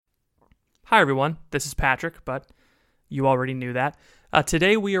Hi everyone, this is Patrick, but you already knew that.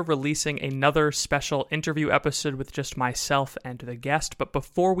 Today we are releasing another special interview episode with just myself and the guest, but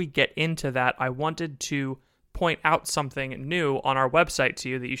before we get into that, I wanted to point out something new on our website to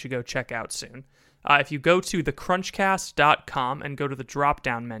you that you should go check out soon. If you go to thecrunchcast.com and go to the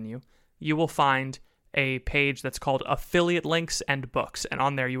drop-down menu, you will find a page that's called Affiliate Links and Books, and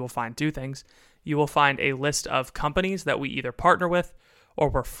on there you will find two things. You will find a list of companies that we either partner with or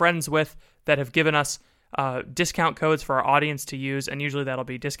we're friends with that have given us discount codes for our audience to use, and usually that'll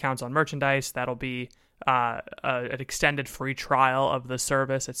be discounts on merchandise, that'll be an extended free trial of the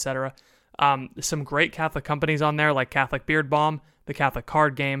service, etc. Some great Catholic companies on there like Catholic Beard Balm, the Catholic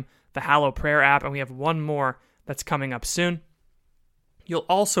Card Game, the Hallow Prayer app, and we have one more that's coming up soon. You'll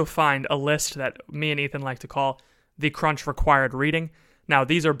also find a list that me and Ethan like to call the Crunch Required Reading. Now,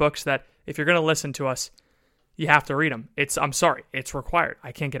 these are books that if you're going to listen to us, you have to read them. I'm sorry, it's required.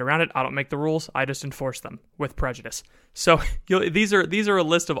 I can't get around it. I don't make the rules. I just enforce them with prejudice. So these are a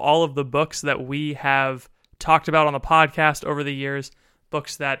list of all of the books that we have talked about on the podcast over the years,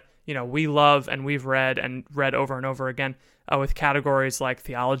 books that we love and we've read over and over again, with categories like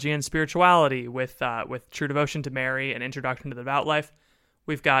theology and spirituality, with True Devotion to Mary and Introduction to the Devout Life.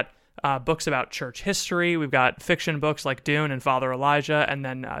 We've got books about church history. We've got fiction books like Dune and Father Elijah, and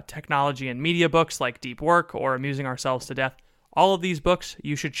then technology and media books like Deep Work or Amusing Ourselves to Death. All of these books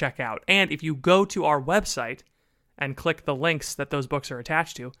you should check out. And if you go to our website and click the links that those books are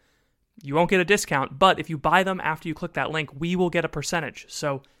attached to, you won't get a discount, but if you buy them after you click that link, we will get a percentage.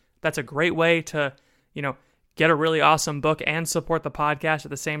 So that's a great way to, get a really awesome book and support the podcast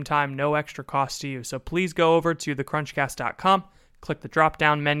at the same time, no extra cost to you. So please go over to thecrunchcast.com, click the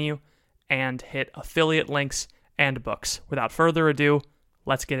drop-down menu, and hit affiliate links and books. Without further ado,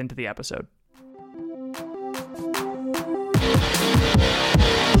 let's get into the episode.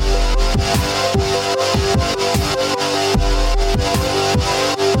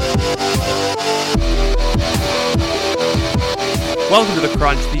 Welcome to The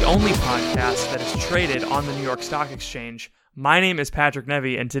Crunch, the only podcast that is traded on the New York Stock Exchange. My name is Patrick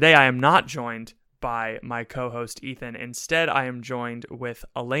Nevy, and today I am not joined by my co-host Ethan. Instead, I am joined with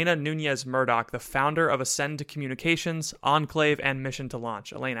Elena Nunez Murdock, the founder of Ascend Communications, Enclave, and Mission to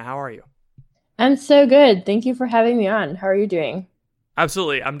Launch. Elena, how are you? I'm so good. Thank you for having me on. How are you doing?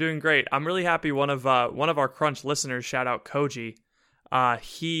 Absolutely. I'm doing great. I'm really happy one of our Crunch listeners, shout out Koji,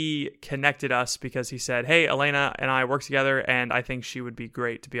 he connected us because he said, hey, Elena and I work together and I think she would be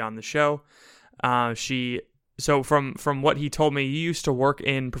great to be on the show. So from what he told me, you used to work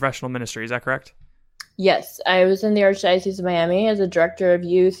in professional ministry. Is that correct? Yes, I was in the Archdiocese of Miami as a director of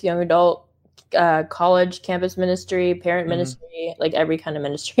youth, young adult, college, campus ministry, parent ministry, like every kind of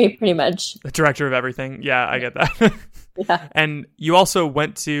ministry, pretty much. The director of everything. Yeah, I get that. Yeah. And you also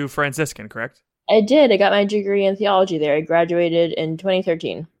went to Franciscan, correct? I did. I got my degree in theology there. I graduated in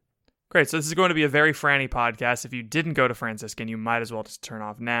 2013. Great. So this is going to be a very Franny podcast. If you didn't go to Franciscan, you might as well just turn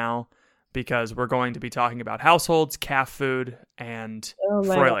off now, because we're going to be talking about households, calf food, and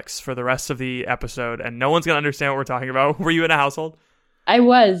Froelicks for the rest of the episode, and no one's going to understand what we're talking about. Were you in a household? I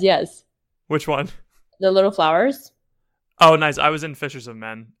was, yes. Which one? The Little Flowers. Oh, nice. I was in Fishers of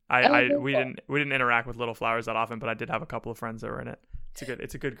Men. We cool. didn't interact with Little Flowers that often, but I did have a couple of friends that were in it.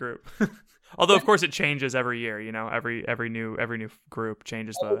 It's a good group. Although of course it changes every year, every new group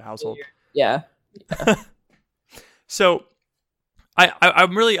changes the household. Yeah. So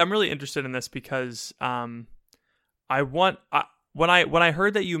I'm really interested in this because when I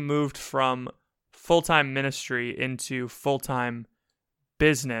heard that you moved from full-time ministry into full-time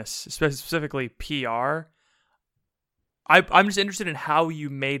business, specifically PR, I'm just interested in how you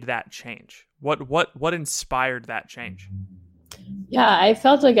made that change. What inspired that change? Yeah, I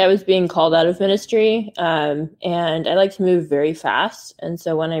felt like I was being called out of ministry, and I like to move very fast. And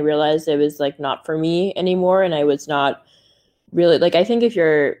so when I realized it was like not for me anymore, and I was not really like, I think if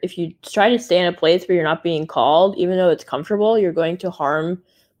you try to stay in a place where you're not being called, even though it's comfortable, you're going to harm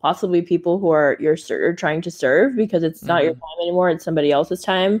possibly people who you're trying to serve, because it's not your time anymore; it's somebody else's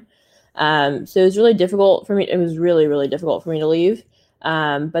time. So it was really difficult for me. It was really, really difficult for me to leave.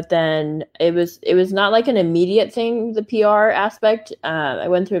 But then it was not like an immediate thing, the PR aspect. I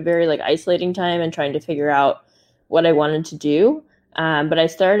went through a very like isolating time and trying to figure out what I wanted to do. But I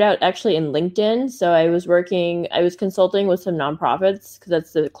started out actually in LinkedIn. So I was consulting with some nonprofits, because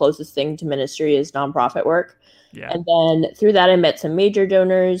that's the closest thing to ministry is nonprofit work. Yeah. And then through that, I met some major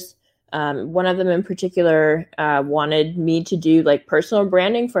donors. One of them in particular wanted me to do like personal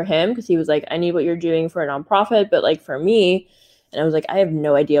branding for him, because he was like, I need what you're doing for a nonprofit, but like for me. And I was like, I have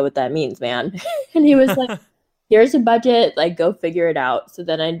no idea what that means, man. And he was like, here's a budget, like go figure it out. So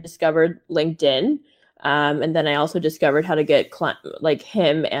then I discovered LinkedIn. And then I also discovered how to get like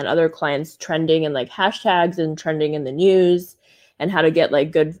him and other clients trending and like hashtags and trending in the news, and how to get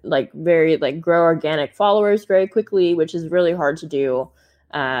like good, like very like grow organic followers very quickly, which is really hard to do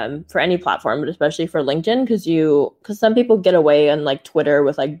for any platform, but especially for LinkedIn, because some people get away on like Twitter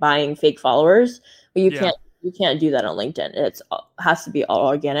with like buying fake followers, but you can't do that on LinkedIn. It has to be all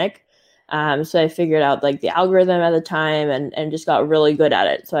organic. So I figured out like the algorithm at the time and just got really good at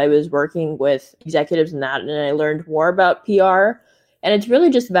it. So I was working with executives in that, and I learned more about PR. And it's really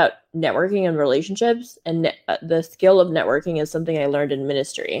just about networking and relationships. And the skill of networking is something I learned in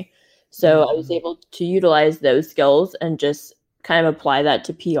ministry. So I was able to utilize those skills and just kind of apply that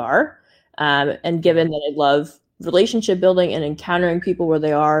to PR. And given that I love relationship building and encountering people where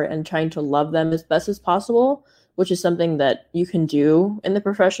they are and trying to love them as best as possible, which is something that you can do in the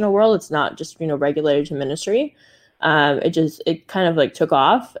professional world. It's not just, regulated to ministry. It kind of like took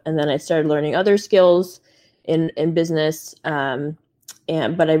off. And then I started learning other skills in business.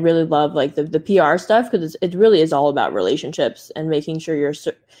 But I really love like the PR stuff, because it really is all about relationships and making sure you're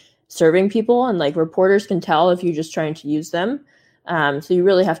serving people. And like reporters can tell if you're just trying to use them. So you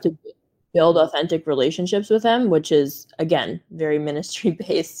really have to build authentic relationships with them, which is, again, very ministry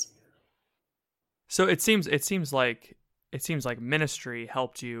based. So it seems like ministry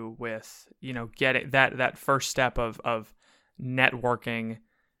helped you with, getting that first step of networking.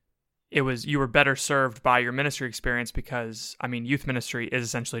 You were better served by your ministry experience, because youth ministry is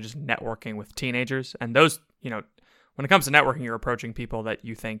essentially just networking with teenagers, and those, when it comes to networking, you're approaching people that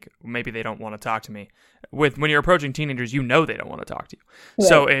you think maybe they don't want to talk to me. When you're approaching teenagers, they don't want to talk to you.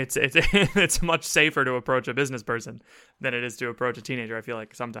 Right. So it's much safer to approach a business person than it is to approach a teenager, I feel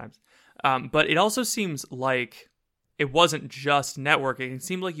like sometimes. But it also seems like it wasn't just networking. It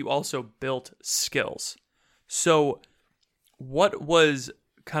seemed like you also built skills. So what was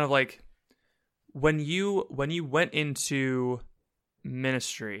kind of like when you went into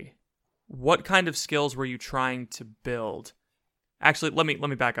ministry, what kind of skills were you trying to build? Actually, let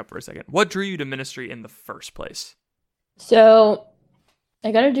me back up for a second. What drew you to ministry in the first place? So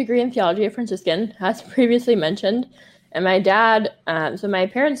I got a degree in theology at Franciscan, as previously mentioned. And my dad, so my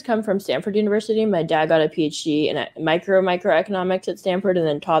parents come from Stanford University. My dad got a PhD in microeconomics at Stanford and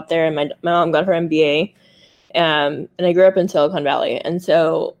then taught there. And my mom got her MBA. And I grew up in Silicon Valley. And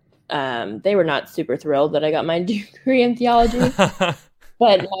so they were not super thrilled that I got my degree in theology.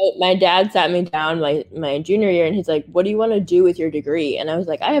 But my dad sat me down my junior year, and he's like, "What do you want to do with your degree?" And I was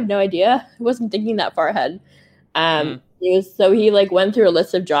like, "I have no idea." I wasn't thinking that far ahead. He like went through a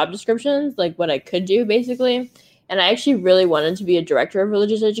list of job descriptions, like what I could do basically. And I actually really wanted to be a director of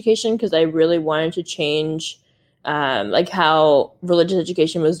religious education, because I really wanted to change like how religious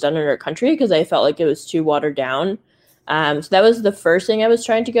education was done in our country, because I felt like it was too watered down. So that was the first thing I was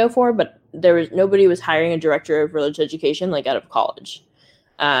trying to go for, but nobody was hiring a director of religious education like out of college.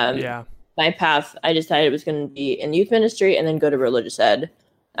 My path, I decided it was going to be in youth ministry and then go to religious ed.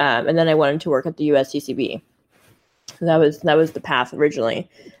 And then I wanted to work at the USCCB. So that was the path originally.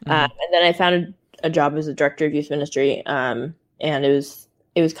 And then I found a job as a director of youth ministry. And it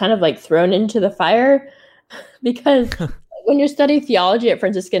was kind of like thrown into the fire, because when you study theology at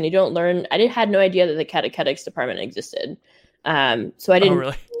Franciscan, you don't learn. I had no idea that the catechetics department existed. So I didn't. Oh,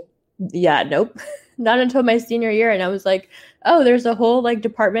 really? Yeah, nope. Not until my senior year. And I was like, oh, there's a whole like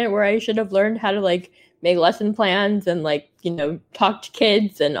department where I should have learned how to like make lesson plans and like, talk to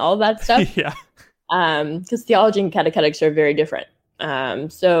kids and all that stuff. Yeah. Because theology and catechetics are very different.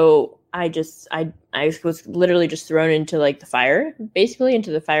 So I was literally just thrown into like the fire, basically into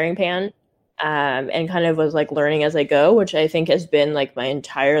the firing pan. And kind of was like learning as I go, which I think has been like my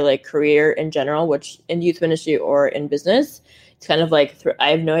entire like career in general, which in youth ministry or in business, it's kind of like I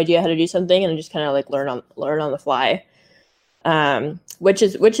have no idea how to do something, and I just kind of like learn on the fly, which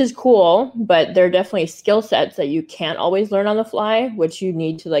is cool. But there are definitely skill sets that you can't always learn on the fly, which you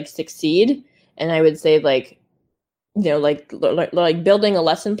need to like succeed. And I would say like, like building a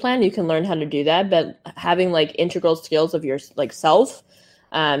lesson plan, you can learn how to do that, but having like integral skills of your like self.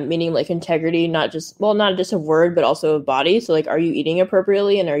 Meaning like integrity, not just of word, but also of body. So like, are you eating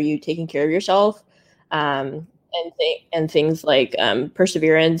appropriately, and are you taking care of yourself? And things like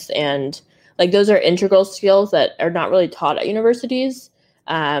perseverance, and like those are integral skills that are not really taught at universities.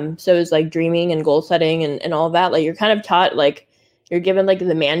 So it's like dreaming and goal setting and all of that. Like you're kind of taught, like you're given like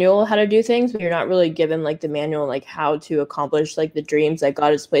the manual how to do things, but you're not really given like the manual like how to accomplish like the dreams that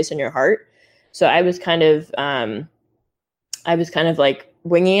God has placed in your heart. So I was kind of like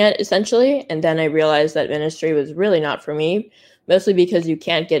winging it essentially. And then I realized that ministry was really not for me. mostly because you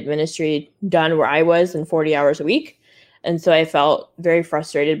can't get ministry done where I was in 40 hours a week. And so I felt very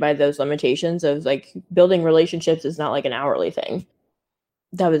frustrated by those limitations of like building relationships is not like an hourly thing.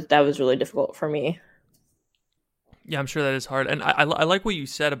 That was really difficult for me. Yeah, I'm sure that is hard. And I like what you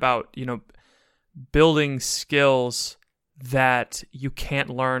said about, building skills that you can't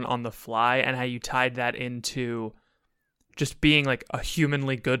learn on the fly, and how you tied that into just being like a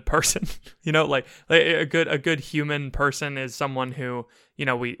humanly good person. Like a good human person is someone who,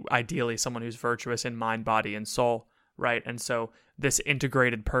 ideally someone who's virtuous in mind, body, and soul, right? And so this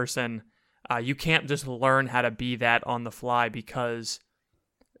integrated person, you can't just learn how to be that on the fly, because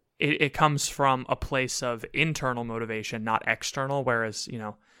it comes from a place of internal motivation, not external. Whereas,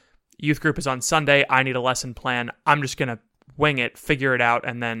 youth group is on Sunday, I need a lesson plan, I'm just going to wing it, figure it out,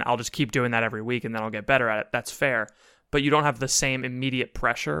 and then I'll just keep doing that every week, and then I'll get better at it. That's fair. But you don't have the same immediate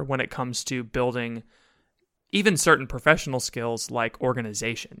pressure when it comes to building even certain professional skills like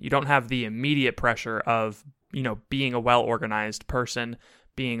organization. You don't have the immediate pressure of, being a well-organized person,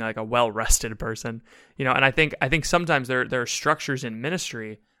 being like a well-rested person, and I think sometimes there are structures in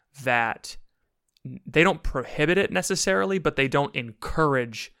ministry that they don't prohibit it necessarily, but they don't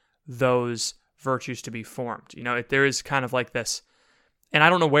encourage those virtues to be formed. There is kind of like this, and I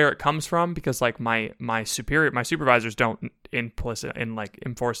don't know where it comes from, because like my supervisors don't enforce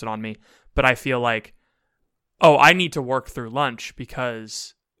it on me, but I feel like, oh, I need to work through lunch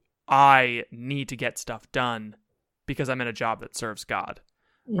because I need to get stuff done because I'm in a job that serves God.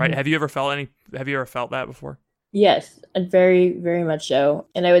 Mm-hmm. Right? Have you ever felt that before? Yes, very, very much so.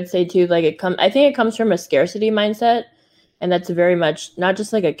 And I would say too, like I think it comes from a scarcity mindset. And that's very much not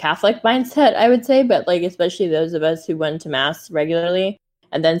just like a Catholic mindset, I would say, but like especially those of us who went to Mass regularly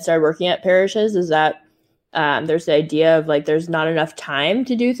and then started working at parishes, is that there's the idea of like there's not enough time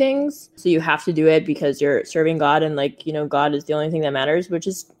to do things. So you have to do it because you're serving God, and like, God is the only thing that matters, which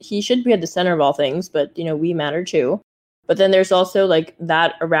is he should be at the center of all things, but we matter too. But then there's also like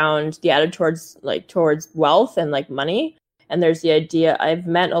that around the attitude towards wealth and like money. And there's the idea, I've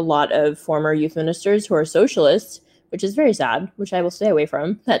met a lot of former youth ministers who are socialists, which is very sad, which I will stay away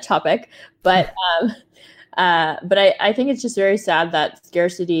from that topic. But I think it's just very sad that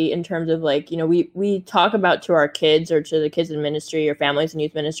scarcity in terms of like, we talk about to our kids or to the kids in ministry or families in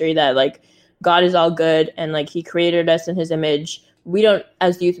youth ministry that like God is all good and like he created us in his image. We don't,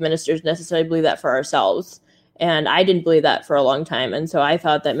 as youth ministers, necessarily believe that for ourselves. And I didn't believe that for a long time. And so I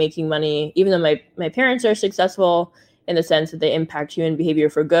thought that making money, even though my parents are successful in the sense that they impact human behavior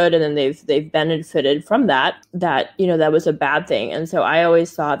for good, and then they've benefited from that was a bad thing. And so I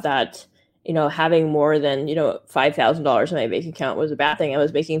always thought that, having more than, $5,000 in my bank account was a bad thing. I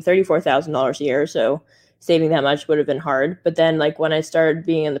was making $34,000 a year. So saving that much would have been hard. But then like when I started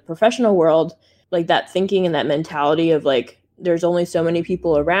being in the professional world, like that thinking and that mentality of like, there's only so many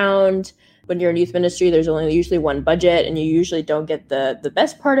people around. When you're in youth ministry, there's only usually one budget and you usually don't get the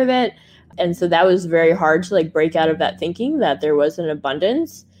best part of it. And so that was very hard to like break out of that thinking that there was an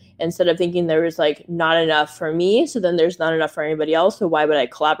abundance, instead of thinking there was like not enough for me. So then there's not enough for anybody else. So why would I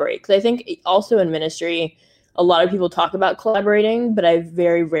collaborate? Because I think also in ministry, a lot of people talk about collaborating, but I've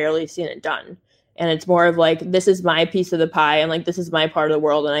very rarely seen it done. And it's more of like, this is my piece of the pie and like, this is my part of the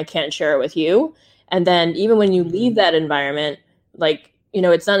world and I can't share it with you. And then even when you leave that environment, like,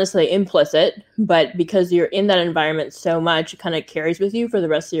 it's not necessarily implicit, but because you're in that environment so much, it kind of carries with you for the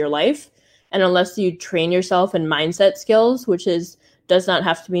rest of your life. And unless you train yourself in mindset skills, which does not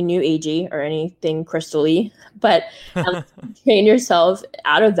have to be new agey or anything crystally, but train yourself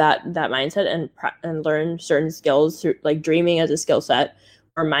out of that mindset and learn certain skills, like dreaming as a skill set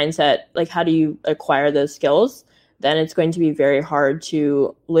or mindset, like how do you acquire those skills? Then it's going to be very hard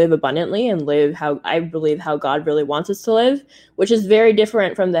to live abundantly and live how I believe how God really wants us to live, which is very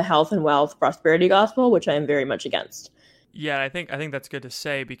different from the health and wealth prosperity gospel, which I am very much against. Yeah, I think that's good to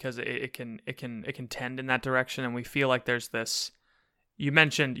say, because it can tend in that direction, and we feel like there's this. You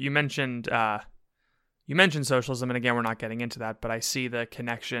mentioned socialism, and again, we're not getting into that, but I see the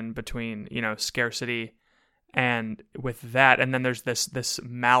connection between scarcity and with that, and then there's this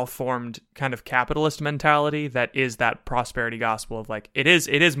malformed kind of capitalist mentality that is that prosperity gospel of like it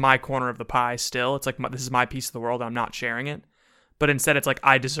is my corner of the pie still. It's like this is my piece of the world. I'm not sharing it. But instead, it's like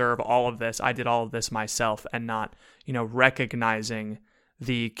I deserve all of this. I did all of this myself, and not recognizing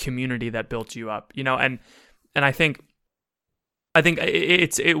the community that built you up. And I think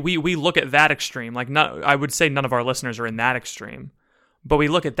we look at that extreme. Like I would say none of our listeners are in that extreme. But we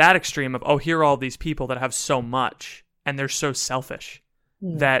look at that extreme of, here are all these people that have so much and they're so selfish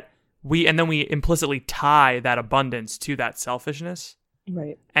that we implicitly tie that abundance to that selfishness.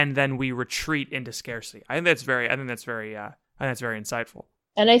 Right. And then we retreat into scarcity. I think that's very think that's very insightful.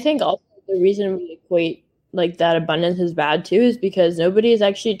 And I think also the reason we equate like that abundance is bad too is because nobody is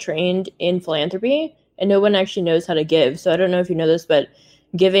actually trained in philanthropy and no one actually knows how to give. So I don't know if you know this, but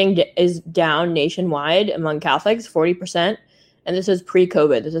giving is down nationwide among Catholics, 40%. And this is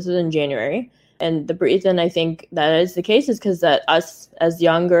pre-COVID. This is in January. And the reason I think that is the case is because that us as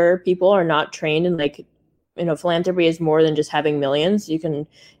younger people are not trained in like, philanthropy is more than just having millions.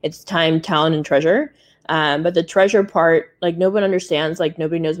 It's time, talent, and treasure. But the treasure part, like no one understands, like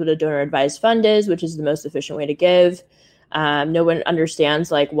nobody knows what a donor advised fund is, which is the most efficient way to give. No one understands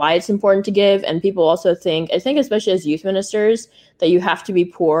like why it's important to give. And people also I think especially as youth ministers, that you have to be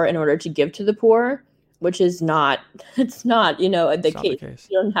poor in order to give to the poor, which is not, it's not, the case.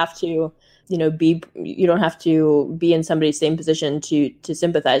 You don't have to, you don't have to be in somebody's same position to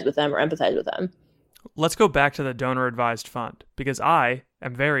sympathize with them or empathize with them. Let's go back to the donor advised fund because I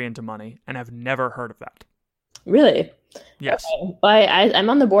am very into money and have never heard of that. Really? Yes. Okay. Well, I'm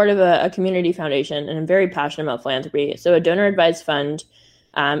on the board of a community foundation and I'm very passionate about philanthropy. So a donor advised fund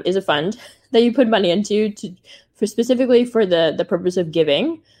is a fund that you put money into specifically for the purpose of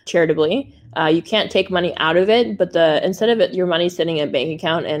giving charitably. You can't take money out of it, but instead of it, your money sitting in a bank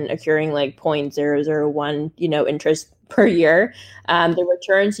account and accruing like 0.001, interest per year. The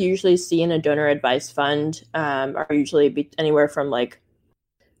returns you usually see in a donor advised fund are usually anywhere from like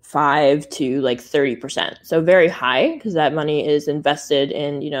 5 to like 30%. So very high because that money is invested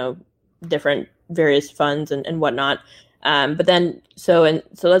in, different various funds and whatnot. But then, so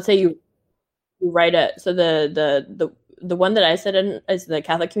let's say you write the one that I sit in is the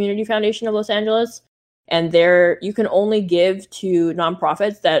Catholic Community Foundation of Los Angeles. And there you can only give to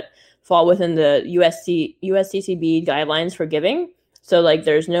nonprofits that fall within the USCCB guidelines for giving. So like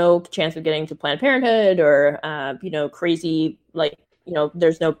there's no chance of getting to Planned Parenthood or, crazy, like,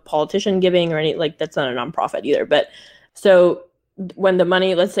 there's no politician giving or any, like that's not a nonprofit either. But so when the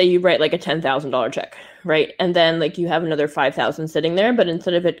money, let's say you write like a $10,000 check, right? And then like you have another 5,000 sitting there, but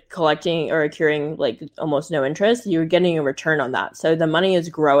instead of it collecting or accruing like almost no interest, you're getting a return on that. So the money is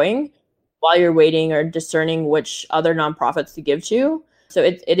growing while you're waiting or discerning which other nonprofits to give to. So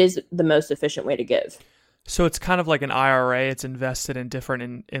it is the most efficient way to give. So it's kind of like an IRA. It's invested in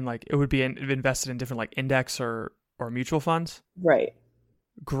different, in like, it would be invested in different like index or mutual funds. Right.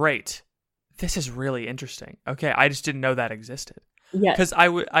 Great. This is really interesting. Okay. I just didn't know that existed. Yeah. Because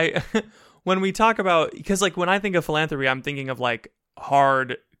when we talk about, because like when I think of philanthropy, I'm thinking of like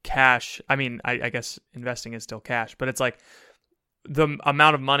hard cash. I mean, I guess investing is still cash, but it's like the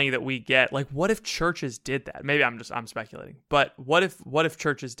amount of money that we get. Like, what if churches did that? Maybe I'm speculating, but what if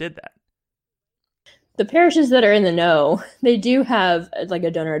churches did that? The parishes that are in the know, they do have like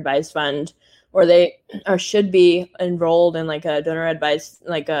a donor advised fund, or they should be enrolled in like a donor advised,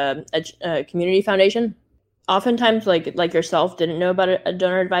 like a community foundation. Oftentimes, like yourself, didn't know about a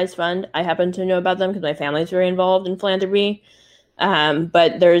donor advised fund. I happen to know about them because my family's very involved in philanthropy.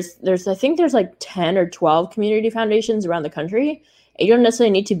 But there's I think there's like 10 or 12 community foundations around the country. You don't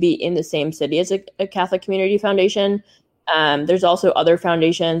necessarily need to be in the same city as a Catholic community foundation. There's also other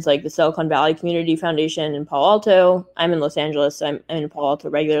foundations like the Silicon Valley Community Foundation in Palo Alto. I'm in Los Angeles, so I'm in Palo Alto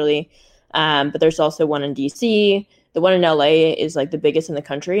regularly. But there's also one in DC. The one in LA is like the biggest in the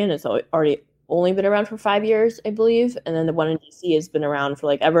country, and it's already only been around for 5 years, I believe. And then the one in DC has been around for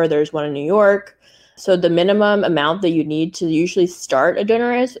like ever. There's one in New York. So the minimum amount that you need to usually start a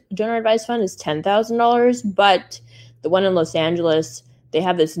donor advised fund is $10,000. But the one in Los Angeles, they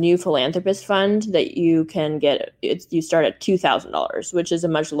have this new philanthropist fund that you can get. You start at $2,000, which is a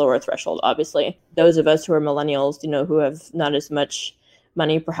much lower threshold. Obviously, those of us who are millennials, who have not as much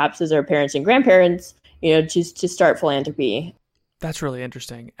money perhaps as our parents and grandparents, to start philanthropy. That's really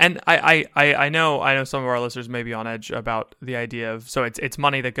interesting. And I know some of our listeners may be on edge about the idea of, so it's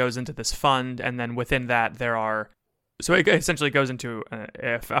money that goes into this fund, and then within that so it essentially goes into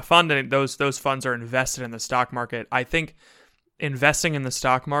a fund, and those funds are invested in the stock market. I think investing in the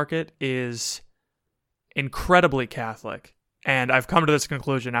stock market is incredibly Catholic, and I've come to this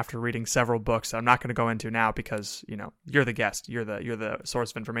conclusion after reading several books that I'm not going to go into now because you're the guest, you're the source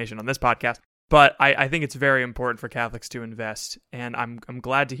of information on this podcast. But I think it's very important for Catholics to invest, and I'm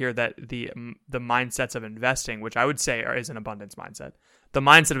glad to hear that the mindsets of investing, which I would say is an abundance mindset, the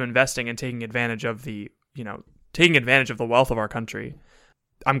mindset of investing and taking advantage of the wealth of our country.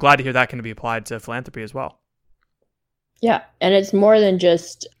 I'm glad to hear that can be applied to philanthropy as well. Yeah, and it's more than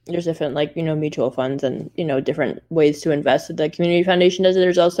just there's different mutual funds and different ways to invest. The community foundation does it.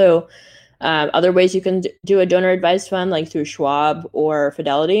 There's also other ways you can do a donor advised fund, like through Schwab or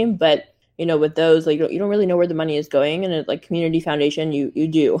Fidelity, but with those, like you don't really know where the money is going, and like community foundation, you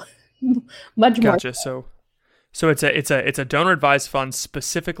do much more. Gotcha. So it's a donor advised fund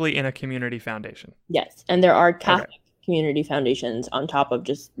specifically in a community foundation. Yes, and there are Catholic community foundations on top of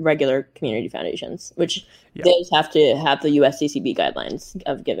just regular community foundations, which those have to have the USCCB guidelines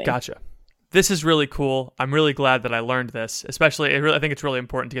of giving. Gotcha. This is really cool. I'm really glad that I learned this. Especially, I think it's really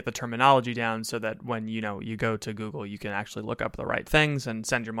important to get the terminology down so that when you go to Google, you can actually look up the right things and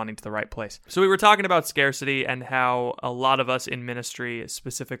send your money to the right place. So we were talking about scarcity and how a lot of us in ministry,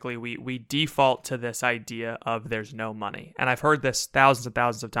 specifically, we default to this idea of there's no money. And I've heard this thousands and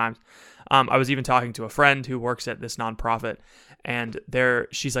thousands of times. I was even talking to a friend who works at this nonprofit, and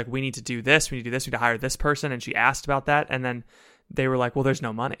she's like, we need to do this, we need to hire this person. And she asked about that, and then they were like, well, there's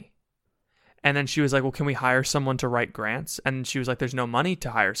no money. And then she was like, well, can we hire someone to write grants? And she was like, there's no money to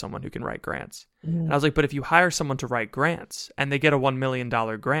hire someone who can write grants. And I was like, but if you hire someone to write grants and they get a $1 million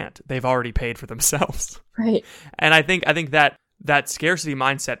grant, they've already paid for themselves. Right. And I think that scarcity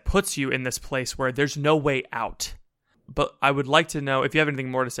mindset puts you in this place where there's no way out. But I would like to know, if you have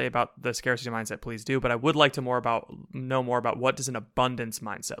anything more to say about the scarcity mindset, please do. But I would like to know more about what does an abundance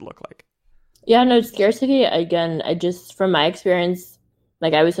mindset look like? Yeah, no, scarcity, again, from my experience,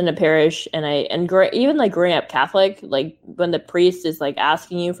 like I was in a parish even growing up Catholic, like when the priest is like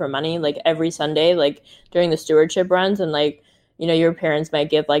asking you for money, like every Sunday, like during the stewardship runs, and like, your parents might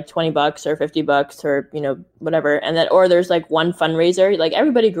give like $20 or $50 or, whatever. And or there's like one fundraiser, like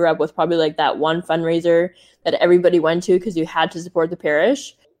everybody grew up with probably like that one fundraiser that everybody went to because you had to support the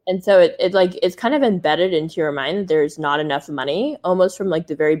parish. And so it's kind of embedded into your mind that there's not enough money almost from like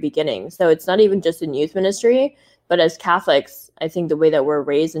the very beginning. So it's not even just in youth ministry, but as Catholics, I think the way that we're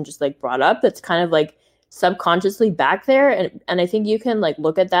raised and just like brought up, it's kind of like subconsciously back there. And I think you can like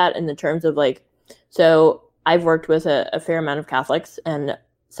look at that in the terms of like, so I've worked with a fair amount of Catholics, and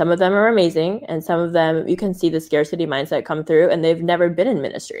some of them are amazing. And some of them, you can see the scarcity mindset come through, and they've never been in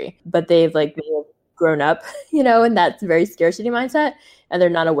ministry, but they've like grown up, in that very scarcity mindset, and they're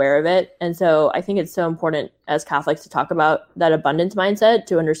not aware of it. And so I think it's so important as Catholics to talk about that abundance mindset,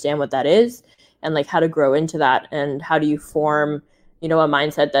 to understand what that is and like how to grow into that, and how do you form, a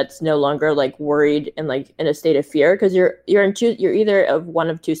mindset that's no longer like worried and like in a state of fear, because you're either of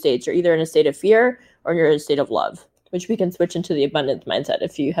one of two states. You're either in a state of fear or you're in a state of love, which we can switch into the abundance mindset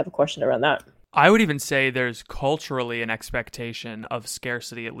if you have a question around that. I would even say there's culturally an expectation of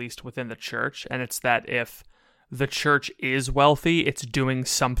scarcity, at least within the church, and it's that if the church is wealthy, it's doing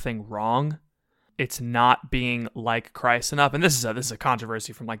something wrong. It's not being like Christ enough. And this is a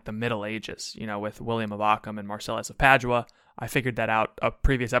controversy from like the Middle Ages, with William of Ockham and Marcellus of Padua. I figured that out. A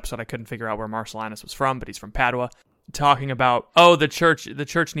previous episode, I couldn't figure out where Marcellinus was from, but he's from Padua. Talking about, the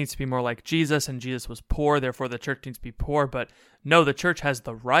church needs to be more like Jesus, and Jesus was poor, therefore the church needs to be poor. But no, the church has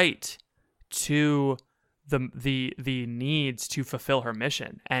the right to the needs to fulfill her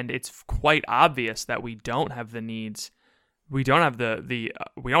mission. And it's quite obvious that we don't have the needs. We don't have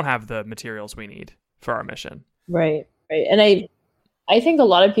we don't have the materials we need for our mission. Right. And I think a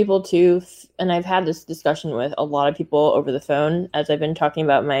lot of people too, and I've had this discussion with a lot of people over the phone as I've been talking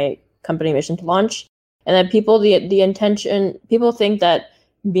about my company mission to launch, and that people, people think that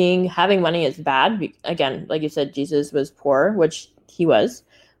having money is bad. Again, like you said, Jesus was poor, which he was,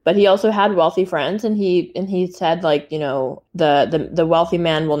 but he also had wealthy friends, and he said like, the wealthy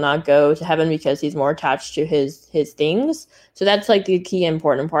man will not go to heaven because he's more attached to his things. So that's like the key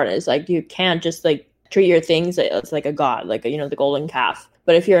important part, is like you can't just like treat your things as like a god, like the golden calf.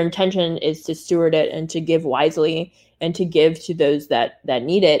 But if your intention is to steward it and to give wisely and to give to those that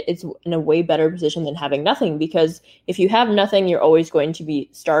need it, it's in a way better position than having nothing. Because if you have nothing, you're always going to be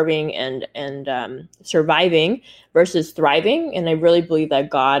starving and surviving versus thriving. And I really believe that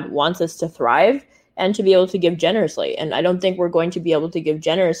God wants us to thrive and to be able to give generously. And I don't think we're going to be able to give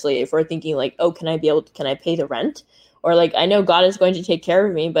generously if we're thinking like, oh, can I pay the rent? Or like, I know God is going to take care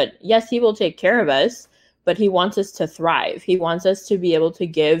of me, but yes, he will take care of us, but he wants us to thrive. He wants us to be able to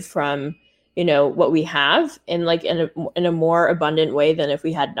give from, what we have in a more abundant way than if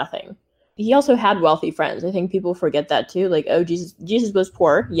we had nothing. He also had wealthy friends. I think people forget that too. Like, oh, Jesus was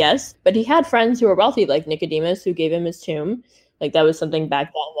poor. Yes. But he had friends who were wealthy, like Nicodemus, who gave him his tomb. Like that was something back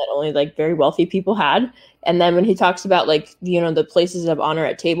then that only like very wealthy people had. And then when he talks about like, the places of honor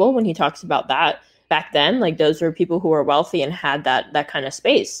at table, when he talks about that back then, like those were people who were wealthy and had that kind of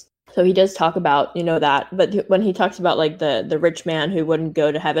space. So he does talk about, that. But when he talks about like the rich man who wouldn't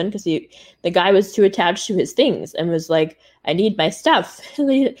go to heaven because the guy was too attached to his things and was like, I need my stuff.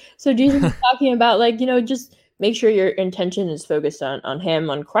 So Jesus is talking about like, just make sure your intention is focused on him,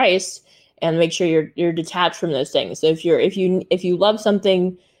 on Christ, and make sure you're detached from those things. So if you love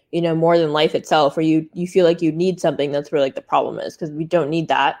something, more than life itself, or you feel like you need something, that's where like the problem is, because we don't need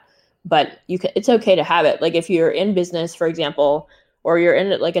that. but it's okay to have it. Like if you're in business, for example, or you're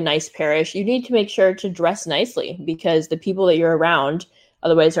in like a nice parish, you need to make sure to dress nicely because the people that you're around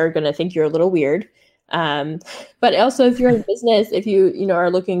otherwise are going to think you're a little weird. Um, but also if you're in business, if you know, are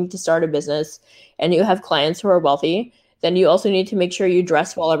looking to start a business and you have clients who are wealthy, then you also need to make sure you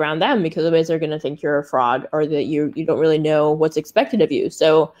dress well around them because otherwise they're going to think you're a fraud or that you don't really know what's expected of you.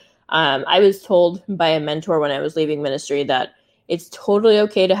 So I was told by a mentor when I was leaving ministry that it's totally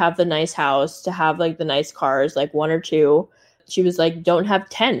okay to have the nice house, to have like the nice cars, like one or two. She was like, don't have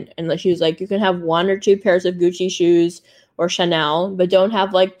 10. And she was like, you can have one or two pairs of Gucci shoes or Chanel, but don't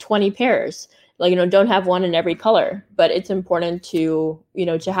have like 20 pairs. Like, you know, don't have one in every color. But it's important to, you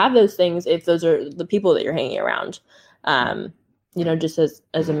know, to have those things if those are the people that you're hanging around. You know, just as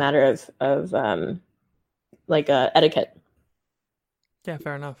a matter of etiquette. Yeah,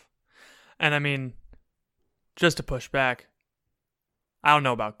 fair enough. And I mean, just to push back, I don't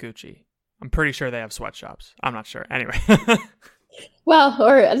know about Gucci. I'm pretty sure they have sweatshops. I'm not sure. Anyway. Well,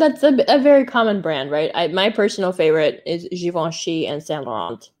 or that's a very common brand, right? My personal favorite is Givenchy and Saint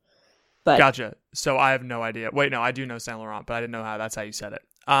Laurent. But Gotcha. So I have no idea. Wait, no, I do know Saint Laurent, but I didn't know that's how you said it.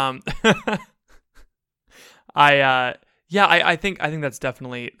 I think that's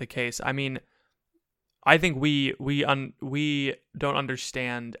definitely the case. I mean, I think we don't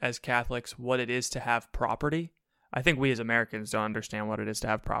understand as Catholics what it is to have property. I think we as Americans don't understand what it is to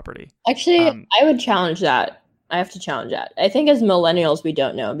have property. Actually, I would challenge that. I have to challenge that. I think as millennials, we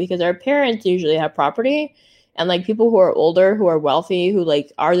don't know because our parents usually have property, and like people who are older, who are wealthy, who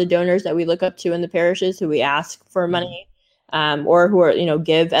like are the donors that we look up to in the parishes, who we ask for money, or who are, you know,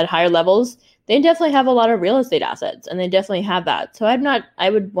 give at higher levels. They definitely have a lot of real estate assets, and they definitely have that. So I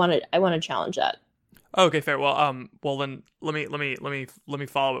want to challenge that. Okay, fair. Well, then let me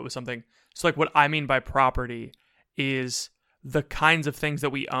follow it with something. So like what I mean by property is the kinds of things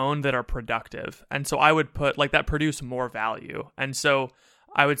that we own that are productive. And so I would put like that produce more value. And so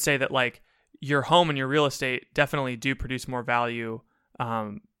I would say that like your home and your real estate definitely do produce more value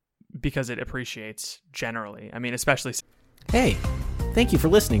because it appreciates generally. I mean, especially. Hey, thank you for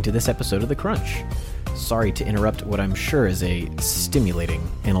listening to this episode of The Crunch. Sorry to interrupt what I'm sure is a stimulating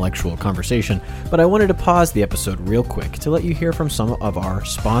intellectual conversation, but I wanted to pause the episode real quick to let you hear from some of our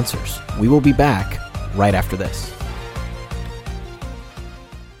sponsors. We will be back right after this.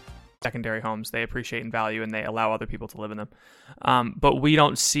 Secondary homes, they appreciate in value and they allow other people to live in them. But we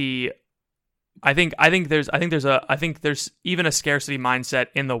don't see. I think there's even a scarcity mindset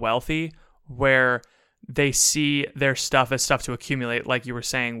in the wealthy where they see their stuff as stuff to accumulate, like you were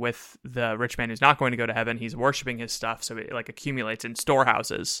saying with the rich man who's not going to go to heaven. He's worshiping his stuff, so it like accumulates in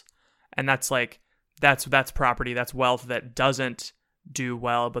storehouses, and that's property, that's wealth that doesn't do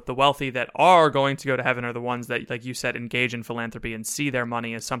well. But the wealthy that are going to go to heaven are the ones that, like you said, engage in philanthropy and see their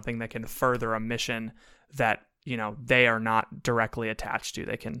money as something that can further a mission that, you know, they are not directly attached to.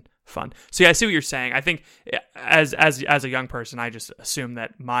 They can fund. So yeah, I see what you're saying. I think as a young person, I just assume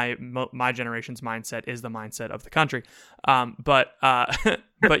that my generation's mindset is the mindset of the country. But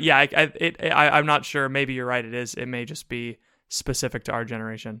yeah, I'm not sure. Maybe you're right. It may just be specific to our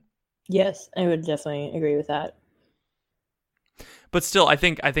generation. Yes, I would definitely agree with that. But still, I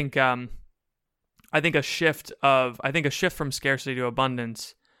think a shift from scarcity to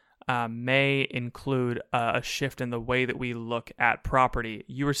abundance may include a shift in the way that we look at property.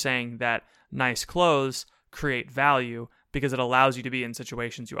 You were saying that nice clothes create value because it allows you to be in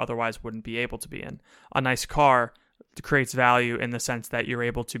situations you otherwise wouldn't be able to be in. A nice car creates value in the sense that you're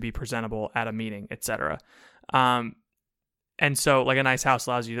able to be presentable at a meeting, etc. And so like a nice house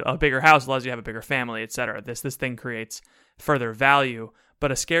a bigger house allows you to have a bigger family, etc. This thing creates further value,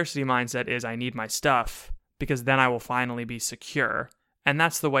 but a scarcity mindset is I need my stuff because then I will finally be secure. And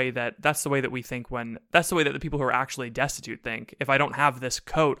that's the way that we think that's the way that the people who are actually destitute think. If I don't have this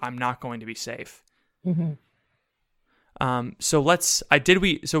coat, I'm not going to be safe. Mm-hmm.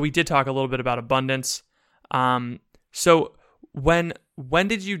 So we did talk a little bit about abundance. So when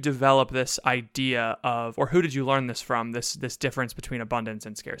did you develop this idea of, or who did you learn this from, this difference between abundance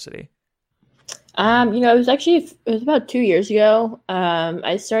and scarcity? It was about 2 years ago.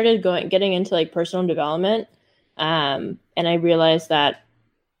 I started getting into like personal development. And I realized that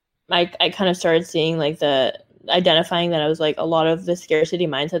I kind of started seeing like identifying that I was like a lot of the scarcity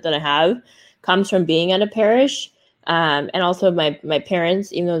mindset that I have comes from being at a parish. And also my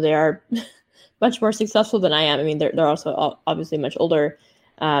parents, even though they are much more successful than I am. I mean, they're also obviously much older,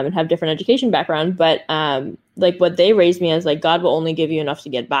 and have different education background, but, like what they raised me as like, God will only give you enough to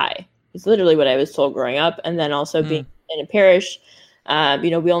get by. It's literally what I was told growing up. And then also being in a parish,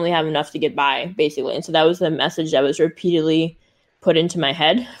 we only have enough to get by, basically. And so that was the message that was repeatedly put into my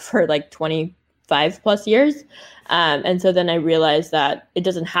head for like 25 plus years. And so then I realized that it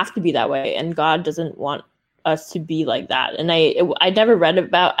doesn't have to be that way, and God doesn't want us to be like that. And I never read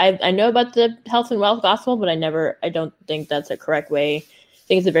about, I know about the health and wealth gospel, but I don't think that's a correct way. I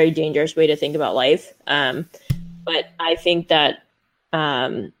think it's a very dangerous way to think about life. But I think that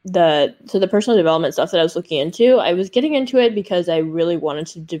the personal development stuff that I was looking into, I was getting into it because I really wanted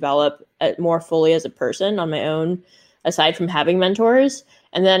to develop more fully as a person on my own, aside from having mentors.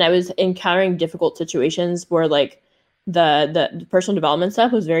 And then I was encountering difficult situations where like the personal development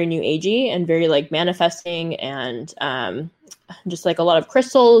stuff was very new agey and very like manifesting and just like a lot of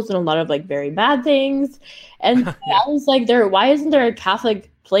crystals and a lot of like very bad things. And I was like, why isn't there a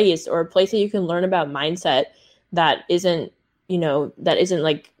Catholic place or a place that you can learn about mindset that isn't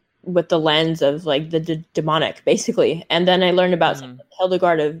like with the lens of like the demonic, basically. And then I learned about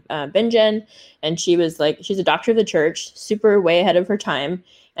Hildegard of Bingen, and she's a doctor of the church, super way ahead of her time.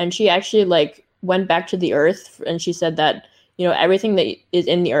 And she actually like went back to the earth, and she said that, everything that is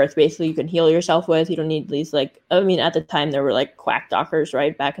in the earth, basically you can heal yourself with. You don't need these like, I mean, at the time there were like quack doctors,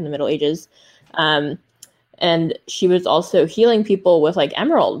 right? Back in the Middle Ages. And she was also healing people with like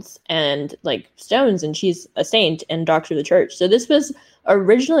emeralds and like stones, and she's a saint and doctor of the church. So this was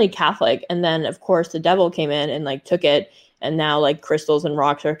originally Catholic, and then of course the devil came in and like took it, and now like crystals and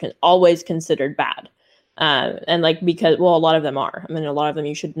rocks are always considered bad. And like, because, well, a lot of them are. I mean, a lot of them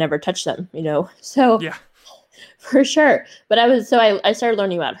you should never touch them, So yeah, for sure. But I started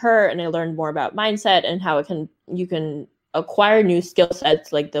learning about her, and I learned more about mindset and how you can acquire new skill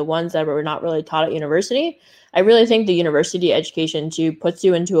sets, like the ones that were not really taught at university. I really think the university education too puts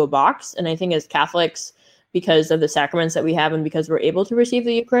you into a box. And I think as Catholics, because of the sacraments that we have and because we're able to receive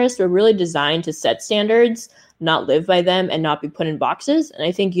the Eucharist, we're really designed to set standards, not live by them, and not be put in boxes. And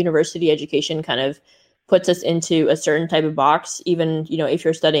I think university education kind of puts us into a certain type of box. Even, if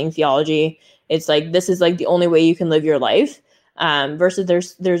you're studying theology, it's like, this is like the only way you can live your life. Versus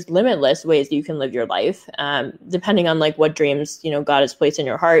there's limitless ways that you can live your life, depending on like what dreams, God has placed in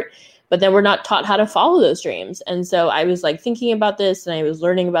your heart. But then we're not taught how to follow those dreams. And so I was like thinking about this, and I was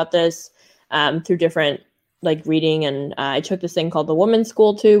learning about this through different like reading. And I took this thing called the Women's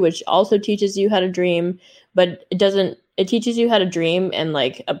School too, which also teaches you how to dream, but it teaches you how to dream and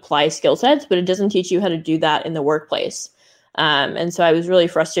like apply skill sets, but it doesn't teach you how to do that in the workplace. And so I was really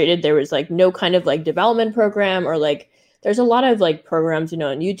frustrated. There was like no kind of like development program, or like, there's a lot of like programs, on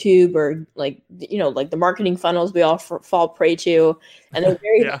YouTube, or like, like the marketing funnels we all fall prey to. And they're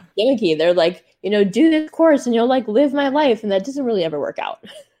very gimmicky. They're like, do this course and you'll like live my life. And that doesn't really ever work out.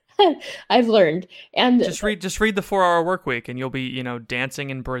 I've learned. And just read the 4-hour work week, and you'll be, dancing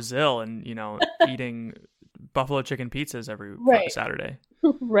in Brazil and, eating buffalo chicken pizzas every Saturday.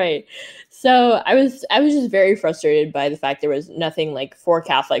 Right. So I was just very frustrated by the fact there was nothing like for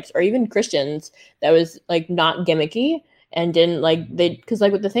Catholics or even Christians that was like not gimmicky. And didn't like because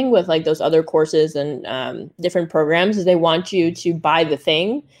like with the thing with like those other courses and different programs is they want you to buy the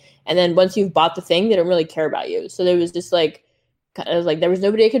thing, and then once you've bought the thing, they don't really care about you. So there was just like kind of like there was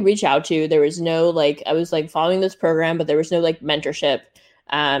nobody I could reach out to. There was no like I was like following this program, but there was no like mentorship.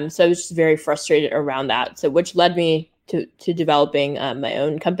 So I was just very frustrated around that. So which led me to developing my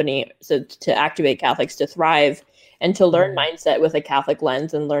own company, so to activate Catholics to thrive and to learn mindset with a Catholic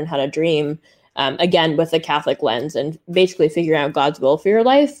lens and learn how to dream. Again, with a Catholic lens, and basically figure out God's will for your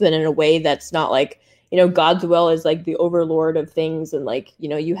life, but in a way that's not like, God's will is like the overlord of things, and like,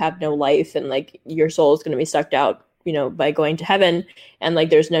 you have no life, and like your soul is going to be sucked out, by going to heaven, and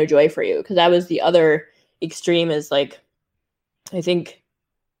like there's no joy for you. Because that was the other extreme, is like,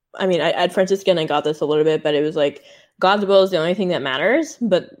 at Franciscan I got this a little bit, but it was like God's will is the only thing that matters,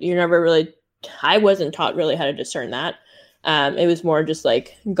 but you're never really, I wasn't taught really how to discern that. It was more just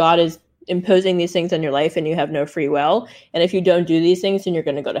like God is imposing these things on your life and you have no free will, and if you don't do these things, then you're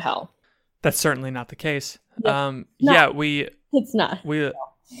going to go to hell. That's certainly not the case. It's not. We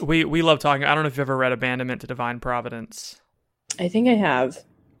love talking. I don't know if you've ever read Abandonment to Divine Providence. I think I have.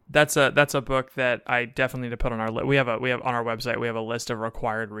 That's a book that I definitely need to put on our list. We have on our website, we have a list of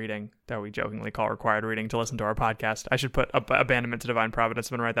required reading that we jokingly call required reading to listen to our podcast. I should put Abandonment to Divine Providence.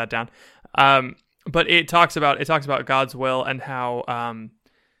 I'm going to write that down. But it talks about God's will, and how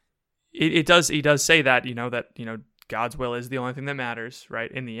he does say that, God's will is the only thing that matters,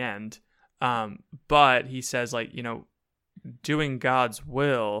 right, in the end. But he says, like, doing God's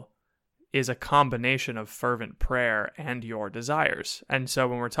will is a combination of fervent prayer and your desires. And so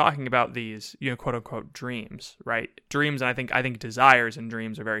when we're talking about these, quote unquote dreams, right? Dreams, and I think desires and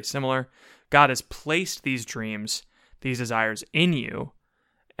dreams are very similar. God has placed these dreams, these desires in you,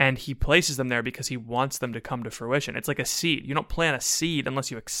 And he places them there because he wants them to come to fruition. It's like a seed. You don't plant a seed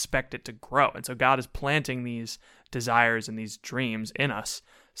unless you expect it to grow. And so God is planting these desires and these dreams in us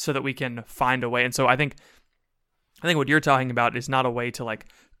so that we can find a way. And so I think what you're talking about is not a way to like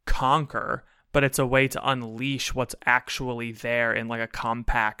conquer, but it's a way to unleash what's actually there in like a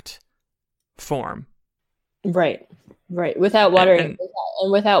compact form. Right. Without watering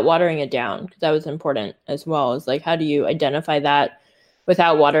and without watering it down, because that was important as well. Is like, how do you identify that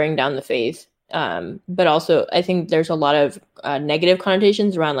without watering down the faith? But also, I think there's a lot of negative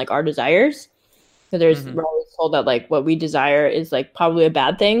connotations around like our desires. So we're always told that like what we desire is like probably a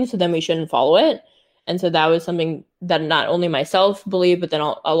bad thing, so then we shouldn't follow it. And so that was something that not only myself believed, but then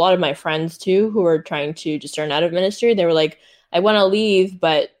a lot of my friends too, who were trying to discern out of ministry, they were like, I want to leave,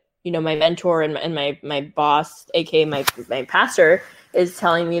 but you know, my mentor and my boss, aka my pastor, is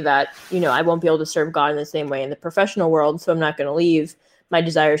telling me that, you know, I won't be able to serve God in the same way in the professional world, so I'm not going to leave. My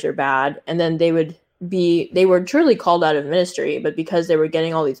desires are bad. And then they were truly called out of ministry, but because they were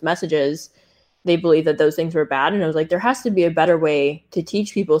getting all these messages, they believed that those things were bad. And I was like, there has to be a better way to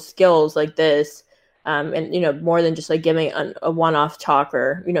teach people skills like this. And, you know, more than just like giving a one-off talk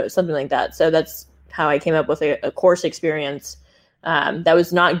or, you know, something like that. So that's how I came up with a course experience that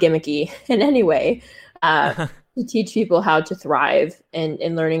was not gimmicky in any way, to teach people how to thrive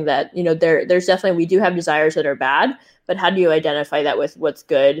in learning that, you know, there's definitely, we do have desires that are bad, but how do you identify that with what's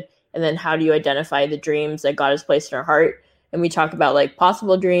good? And then how do you identify the dreams that God has placed in our heart? And we talk about like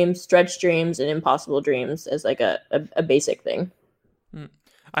possible dreams, stretch dreams, and impossible dreams as like a basic thing.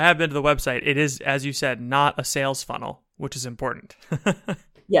 I have been to the website. It is, as you said, not a sales funnel, which is important.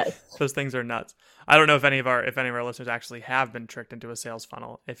 Yes. Those things are nuts. I don't know if any of our listeners actually have been tricked into a sales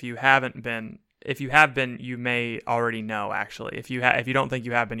funnel. If you have been, you may already know, actually. If you don't think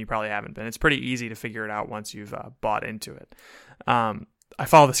you have been, you probably haven't been. It's pretty easy to figure it out once you've bought into it. I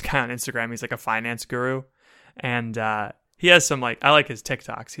follow this guy on Instagram. He's like a finance guru, and he has some I like his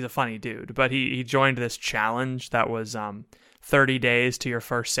TikToks. He's a funny dude, but he joined this challenge that was 30 days to your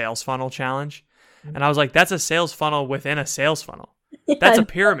first sales funnel challenge. And I was like, that's a sales funnel within a sales funnel. That's a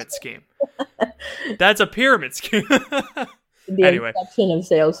pyramid scheme. That's a pyramid scheme. The anyway, inception of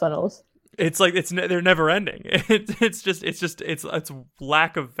sales funnels. It's like they're never ending. It's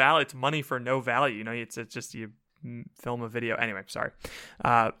lack of value. It's money for no value. You know, it's just you film a video. Anyway, sorry.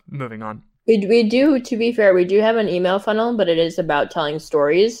 Moving on. We do, to be fair, we do have an email funnel, but it is about telling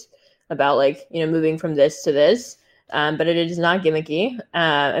stories about like, you know, moving from this to this. But it is not gimmicky.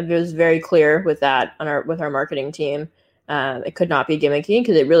 It was very clear with that with our marketing team. It could not be gimmicky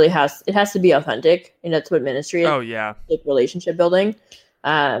because it has to be authentic, and that's what ministry is. Oh yeah, like relationship building.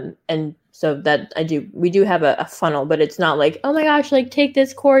 And so that we do have a funnel, but it's not like, oh my gosh, like take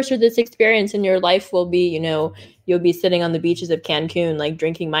this course or this experience and your life will be, you know, you'll be sitting on the beaches of Cancun, like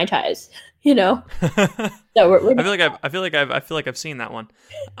drinking Mai Tais, you know? So I feel like I've seen that one.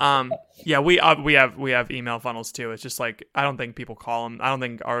 Yeah, we have email funnels too. It's just like, I don't think people call them. I don't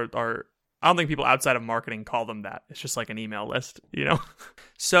think people outside of marketing call them that. It's just like an email list, you know?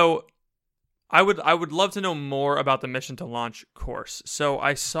 So I would love to know more about the Mission to Launch course. So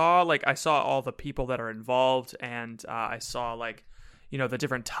I saw all the people that are involved, and I saw like, you know, the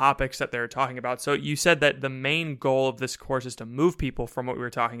different topics that they're talking about. So you said that the main goal of this course is to move people from what we were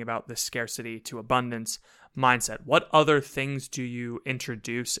talking about, this scarcity to abundance mindset. What other things do you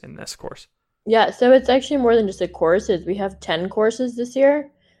introduce in this course? Yeah, so it's actually more than just a course. We have 10 courses this year.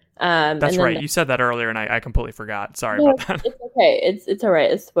 That's right. You said that earlier, and I completely forgot. Sorry about that. It's okay. It's all right.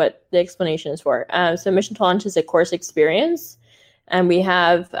 It's what the explanation is for. So Mission to Launch is a course experience, and we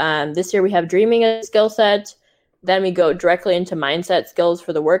have this year we have dreaming as a skill set. Then we go directly into mindset skills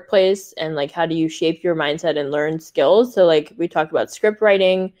for the workplace, and like how do you shape your mindset and learn skills. So like we talked about script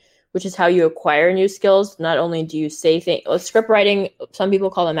writing, which is how you acquire new skills. Not only do you say things, script writing, some people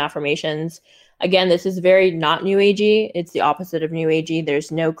call them affirmations. Again, this is very not New Agey. It's the opposite of New Agey.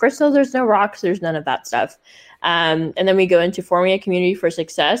 There's no crystals, there's no rocks, there's none of that stuff. And then we go into forming a community for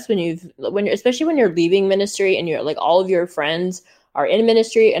success. Especially when you're leaving ministry and you're like all of your friends are in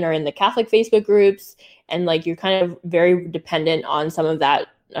ministry and are in the Catholic Facebook groups, and like you're kind of very dependent on some of that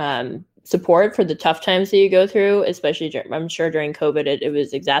support for the tough times that you go through, especially I'm sure during COVID it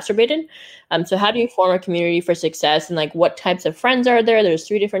was exacerbated. So how do you form a community for success, and like what types of friends are there? There's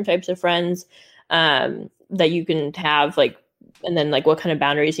 3 different types of friends that you can have, like, and then like what kind of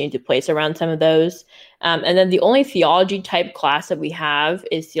boundaries you need to place around some of those. And then the only theology type class that we have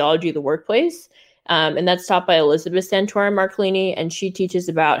is Theology of the Workplace. And that's taught by Elizabeth Santorum Marcolini, and she teaches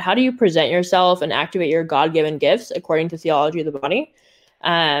about how do you present yourself and activate your God-given gifts according to theology of the body.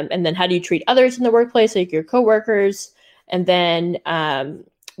 And then how do you treat others in the workplace, like your coworkers. And then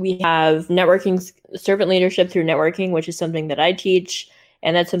We have servant leadership through networking, which is something that I teach.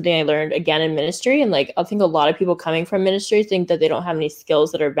 And that's something I learned again in ministry. And like, I think a lot of people coming from ministry think that they don't have any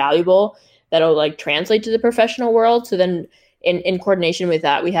skills that are valuable that'll like translate to the professional world. So then in coordination with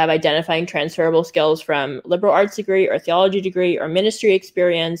that, we have identifying transferable skills from liberal arts degree or theology degree or ministry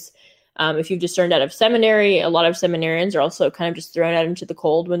experience. If you've just turned out of seminary, a lot of seminarians are also kind of just thrown out into the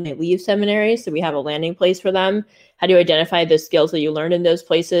cold when they leave seminary. So we have a landing place for them. How do you identify the skills that you learned in those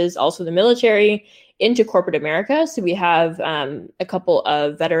places? Also the military into corporate America. So we have a couple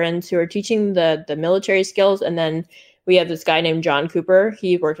of veterans who are teaching the military skills. And then we have this guy named John Cooper.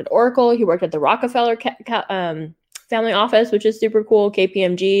 He worked at Oracle. He worked at the Rockefeller family office, which is super cool,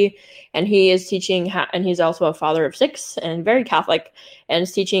 KPMG. And he is teaching and he's also a father of 6 and very Catholic, and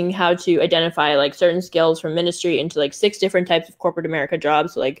is teaching how to identify like certain skills from ministry into like 6 different types of corporate America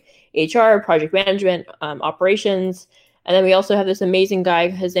jobs, like HR, project management, operations. And then we also have this amazing guy.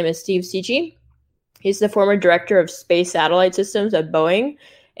 His name is Steve Cici. He's the former director of space satellite systems at Boeing.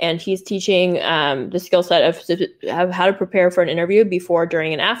 And he's teaching the skill set of how to prepare for an interview before,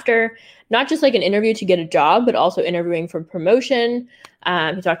 during, and after. Not just like an interview to get a job, but also interviewing for promotion.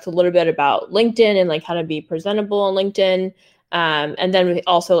 He talks a little bit about LinkedIn and like how to be presentable on LinkedIn. And then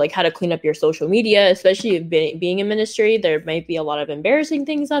also like how to clean up your social media, especially being in ministry. There might be a lot of embarrassing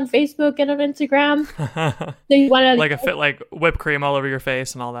things on Facebook and on Instagram. So you want to like whipped cream all over your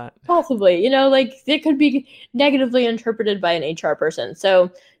face and all that. Possibly, like it could be negatively interpreted by an HR person.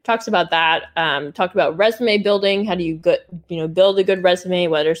 So talks about that. Talked about resume building. How do you build a good resume?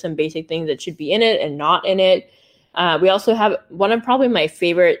 What are some basic things that should be in it and not in it? We also have one of probably my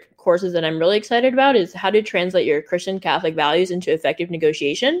favorite courses that I'm really excited about is how to translate your Christian Catholic values into effective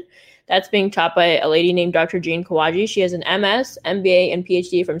negotiation. That's being taught by a lady named Dr. Jean Kawaji. She has an MS, MBA, and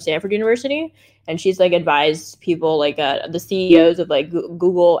PhD from Stanford University. And she's like advised people like the CEOs of like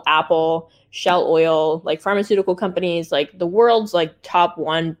Google, Apple, Shell Oil, like pharmaceutical companies, like the world's like top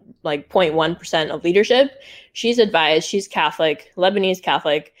 0.1% of leadership. She's Catholic, Lebanese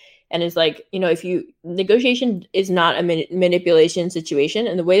Catholic, and is like, negotiation is not a manipulation situation.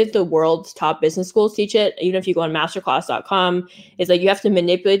 And the way that the world's top business schools teach it, even if you go on masterclass.com, is like you have to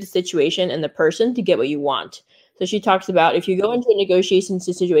manipulate the situation and the person to get what you want. So she talks about if you go into a negotiation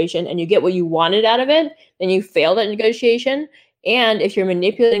situation and you get what you wanted out of it, then you failed at negotiation. And if you're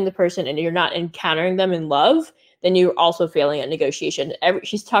manipulating the person and you're not encountering them in love, then you're also failing at negotiation.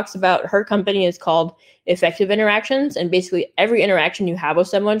 She talks about her company is called Effective Interactions. And basically every interaction you have with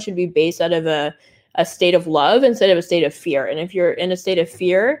someone should be based out of a state of love instead of a state of fear. And if you're in a state of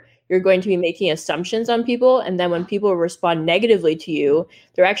fear, you're going to be making assumptions on people. And then when people respond negatively to you,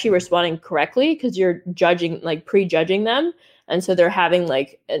 they're actually responding correctly because you're prejudging them. And so they're having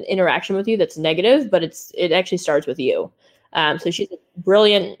like an interaction with you that's negative, but it actually starts with you. So she's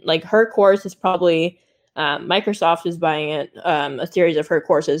brilliant. Like her course is probably, Microsoft is buying it. A series of her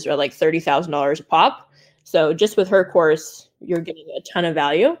courses are like $30,000 a pop. So just with her course, you're getting a ton of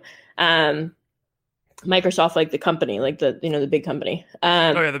value. Microsoft, like the company, like the big company.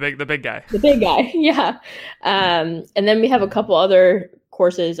 The big guy. The big guy, yeah. And then we have a couple other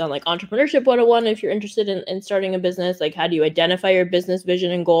courses on like Entrepreneurship 101 if you're interested in starting a business. Like how do you identify your business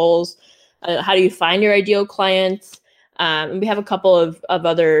vision and goals? How do you find your ideal clients? And we have a couple of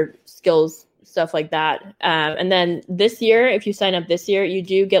other skills, stuff like that. And then this year, if you sign up this year, you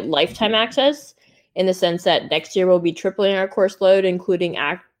do get lifetime access in the sense that next year we'll be tripling our course load, including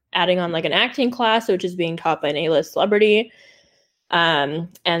adding on like an acting class, which is being taught by an A-list celebrity, and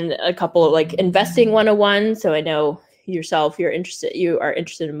a couple of like investing 101. So I know yourself, you are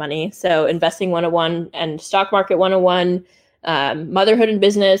interested in money. So investing 101 and stock market 101, motherhood and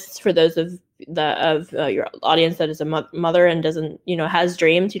business for those of your audience that is a mother and doesn't, has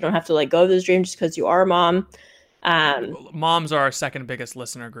dreams. You don't have to let go of those dreams just because you are a mom. Moms are our second biggest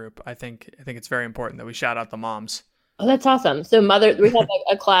listener group. I think it's very important that we shout out the moms. Oh, that's awesome. So we have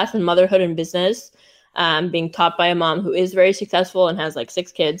a class in motherhood and business, being taught by a mom who is very successful and has like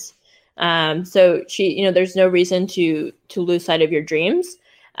 6 kids. So she, there's no reason to lose sight of your dreams.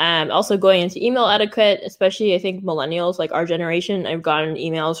 Also going into email etiquette, especially I think millennials, like our generation, I've gotten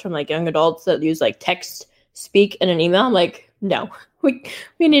emails from like young adults that use like text speak in an email. I'm like, no, we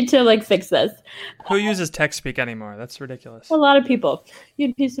need to like fix this. Who uses text speak anymore? That's ridiculous. A lot of people.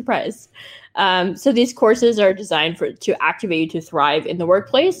 You'd be surprised. So these courses are designed to activate you to thrive in the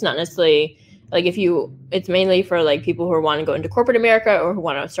workplace, not necessarily like it's mainly for like people who want to go into corporate America or who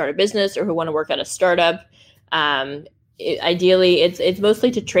want to start a business or who want to work at a startup. Ideally, it's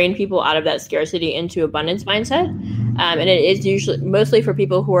mostly to train people out of that scarcity into abundance mindset. And it is usually mostly for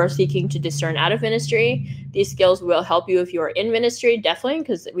people who are seeking to discern out of ministry. These skills will help you if you are in ministry, definitely,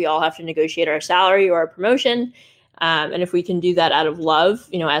 because we all have to negotiate our salary or our promotion. And if we can do that out of love,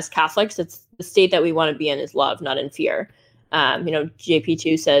 as Catholics, it's the state that we want to be in is love, not in fear.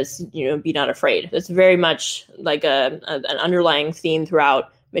 JP2 says, be not afraid. That's very much like an underlying theme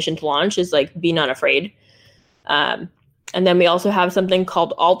throughout Mission to Launch is like, be not afraid. And then we also have something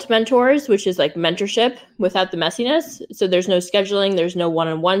called alt mentors, which is like mentorship without the messiness. So there's no scheduling, there's no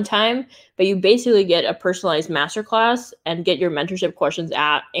one-on-one time, but you basically get a personalized masterclass and get your mentorship questions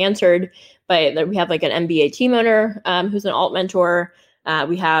answered by, we have like an MBA team owner who's an alt mentor.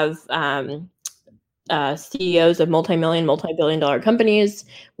 We have CEOs of multi-billion dollar companies.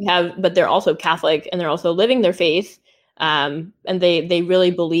 But they're also Catholic and they're also living their faith. And they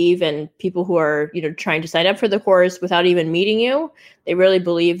really believe in people who are, trying to sign up for the course without even meeting you. They really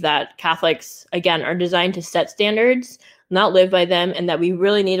believe that Catholics, again, are designed to set standards, not live by them, and that we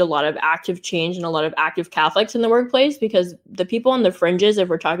really need a lot of active change and a lot of active Catholics in the workplace, because the people on the fringes, if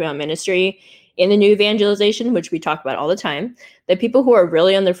we're talking about ministry in the new evangelization, which we talk about all the time, the people who are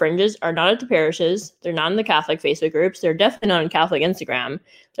really on the fringes are not at the parishes. They're not in the Catholic Facebook groups. They're definitely not on Catholic Instagram.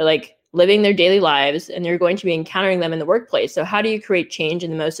 They're like living their daily lives, and you're going to be encountering them in the workplace. So how do you create change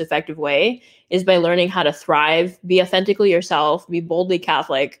in the most effective way is by learning how to thrive, be authentically yourself, be boldly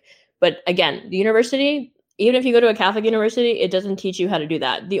Catholic. But again, the university, even if you go to a Catholic university, it doesn't teach you how to do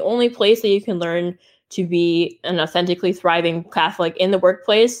that. The only place that you can learn to be an authentically thriving Catholic in the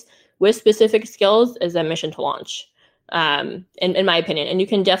workplace with specific skills is at Mission to Launch, in my opinion. And you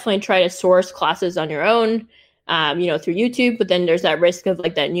can definitely try to source classes on your own, through YouTube, but then there's that risk of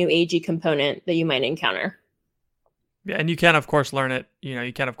like that new agey component that you might encounter. Yeah, and you can of course learn it,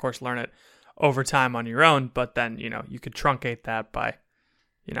 over time on your own, but then, you could truncate that by,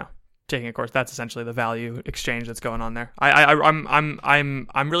 taking a course. That's essentially the value exchange that's going on there.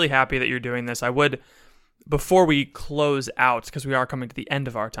 I'm really happy that you're doing this. I would, before we close out, because we are coming to the end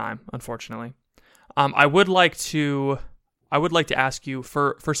of our time, unfortunately, I would like to ask you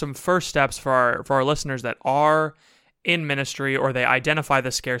for some first steps for our listeners that are in ministry, or they identify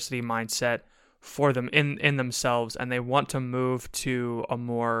the scarcity mindset for them in themselves, and they want to move to a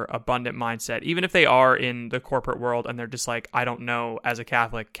more abundant mindset, even if they are in the corporate world and they're just like, I don't know, as a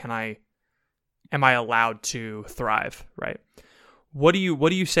Catholic, am I allowed to thrive, right? What do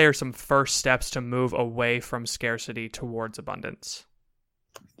you say are some first steps to move away from scarcity towards abundance?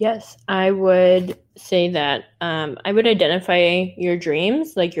 Yes, I would say that I would identify your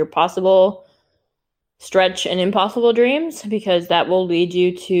dreams, like your possible stretch and impossible dreams, because that will lead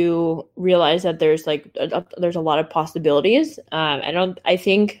you to realize that there's there's a lot of possibilities. I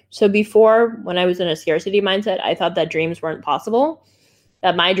think so. Before, when I was in a scarcity mindset, I thought that dreams weren't possible,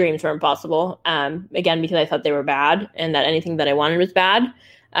 that my dreams weren't possible. Again, because I thought they were bad and that anything that I wanted was bad.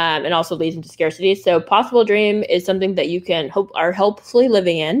 And also leads into scarcity. So possible dream is something that you are hopefully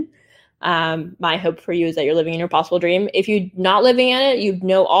living in. My hope for you is that you're living in your possible dream. If you're not living in it, you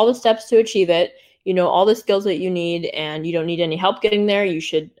know all the steps to achieve it. You know all the skills that you need, and you don't need any help getting there. You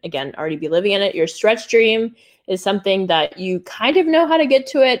should, again, already be living in it. Your stretch dream is something that you kind of know how to get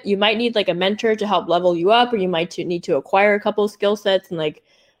to it. You might need like a mentor to help level you up, or you might need to acquire a couple of skill sets, and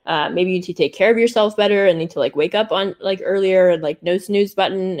maybe you need to take care of yourself better and need to wake up on earlier and no snooze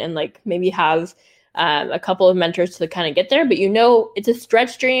button, and maybe have a couple of mentors to kind of get there. But it's a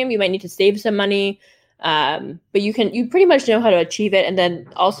stretch dream. You might need to save some money, but you pretty much know how to achieve it. And then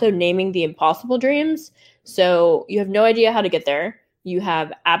also naming the impossible dreams. So you have no idea how to get there. You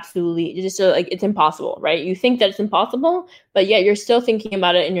have absolutely it's impossible, right? You think that it's impossible, but yet you're still thinking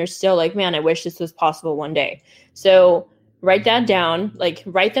about it, and you're still like, man, I wish this was possible one day. So write that down,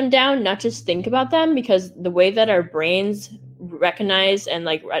 write them down, not just think about them, because the way that our brains recognize and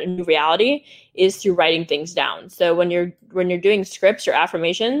new reality is through writing things down. So when you're doing scripts or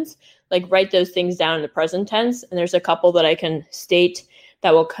affirmations, write those things down in the present tense. And there's a couple that I can state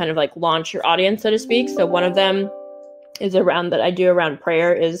that will kind of launch your audience, so to speak. So one of them is around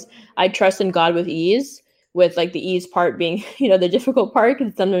prayer is, I trust in God with ease, with the ease part being, the difficult part,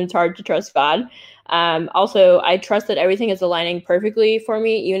 because sometimes it's hard to trust God. Also, I trust that everything is aligning perfectly for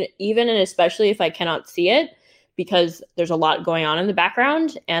me, even and especially if I cannot see it, because there's a lot going on in the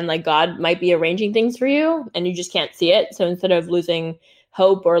background, and God might be arranging things for you and you just can't see it. So instead of losing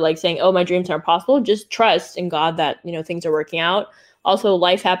hope or saying, oh, my dreams aren't possible, just trust in God that, things are working out. Also,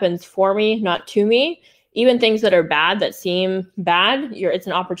 life happens for me, not to me. Even things that are bad, that seem bad, it's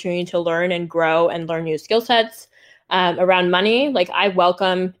an opportunity to learn and grow and learn new skill sets. Around money, I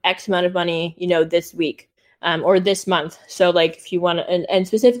welcome X amount of money, this week or this month. So if you want to, and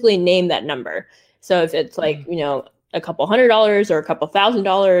specifically name that number. So if it's a couple $100 or a couple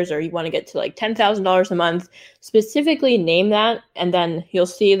 $1,000, or you want to get to like $10,000 a month, specifically name that. And then you'll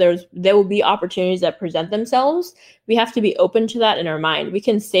see there will be opportunities that present themselves. We have to be open to that in our mind. We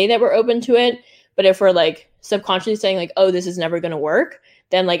can say that we're open to it, but if we're like subconsciously saying like, oh, this is never going to work,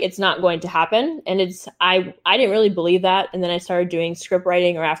 then like it's not going to happen. And I didn't really believe that. And then I started doing script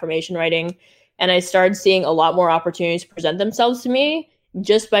writing or affirmation writing, and I started seeing a lot more opportunities present themselves to me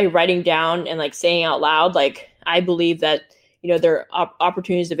just by writing down and like saying out loud, like, I believe that, there are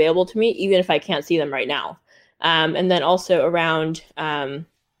opportunities available to me, even if I can't see them right now. And then also around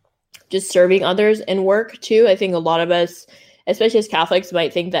just serving others in work too. I think a lot of us, especially as Catholics,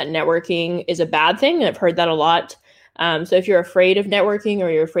 might think that networking is a bad thing. And I've heard that a lot. So if you're afraid of networking, or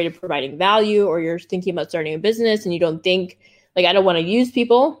you're afraid of providing value, or you're thinking about starting a business and you don't think, like, I don't want to use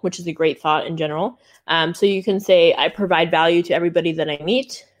people, which is a great thought in general. So you can say, I provide value to everybody that I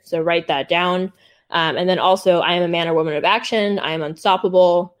meet. So write that down. And then also, I am a man or woman of action. I am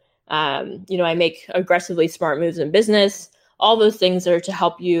unstoppable. I make aggressively smart moves in business. All those things are to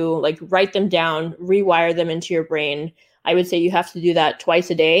help you, like, write them down, rewire them into your brain. I would say you have to do that twice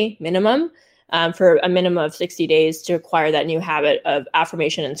a day minimum, for a minimum of 60 days to acquire that new habit of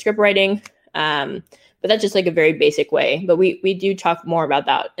affirmation and script writing. But that's just like a very basic way. But we do talk more about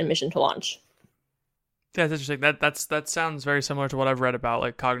that in Mission to Launch. Yeah, it's interesting. That sounds very similar to what I've read about,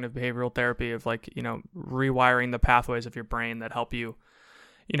 like, cognitive behavioral therapy, of like, rewiring the pathways of your brain that help you,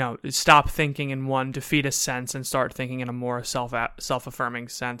 stop thinking in one defeatist sense and start thinking in a more self-affirming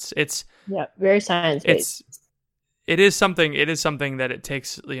sense. It's very science-based. It is something that it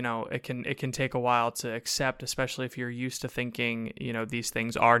takes, it can take a while to accept, especially if you're used to thinking, these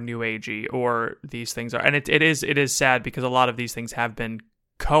things are new agey, or these things are, and it is sad because a lot of these things have been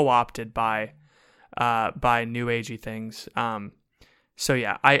co-opted by new agey things. So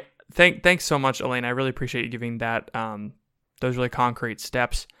yeah, thanks so much, Elena. I really appreciate you giving that, those really concrete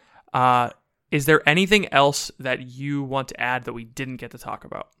steps. Is there anything else that you want to add that we didn't get to talk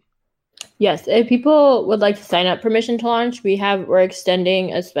about? Yes, if people would like to sign up for Mission to Launch, we're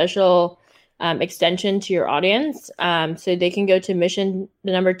extending a special extension to your audience. So they can go to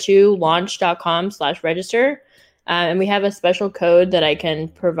mission2launch.com/register. And we have a special code that I can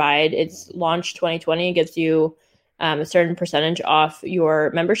provide. It's Launch 2020. It gives you a certain percentage off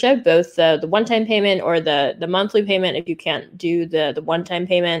your membership, both the one-time payment or the monthly payment if you can't do the one-time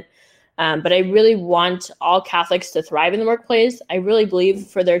payment. But I really want all Catholics to thrive in the workplace. I really believe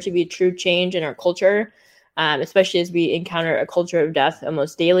for there to be true change in our culture, especially as we encounter a culture of death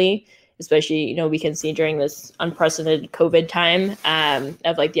almost daily, especially, we can see during this unprecedented COVID time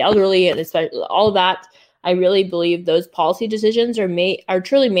of like the elderly and especially all of that. I really believe those policy decisions are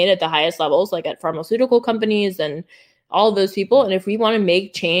truly made at the highest levels, like at pharmaceutical companies and all of those people. And if we want to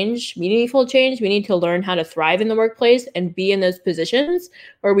make change, meaningful change, we need to learn how to thrive in the workplace and be in those positions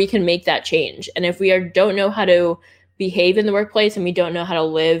where we can make that change. And if we don't know how to behave in the workplace and we don't know how to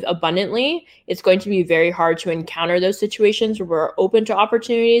live abundantly, it's going to be very hard to encounter those situations where we're open to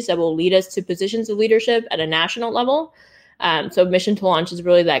opportunities that will lead us to positions of leadership at a national level. So Mission to Launch is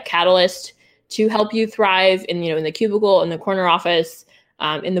really that catalyst to help you thrive in the cubicle, in the corner office,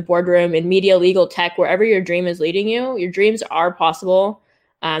 in the boardroom, in media, legal, tech, wherever your dream is leading you. Your dreams are possible.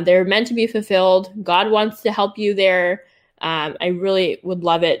 They're meant to be fulfilled. God wants to help you there. I really would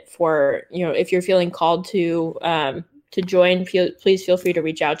love it for, if you're feeling called to join, please feel free to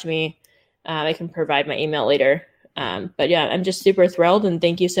reach out to me. I can provide my email later. But yeah, I'm just super thrilled, and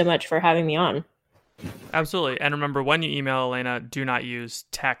thank you so much for having me on. Absolutely. And remember, when you email Elena, do not use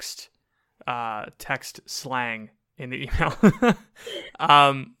text slang in the email,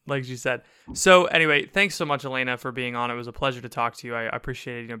 like she said. So anyway, thanks so much, Elena, for being on. It was a pleasure to talk to you. I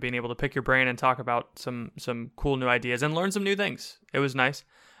appreciated being able to pick your brain and talk about some cool new ideas and learn some new things. It was nice.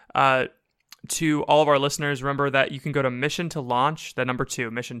 To all of our listeners, remember that you can go to Mission to Launch, the number 2,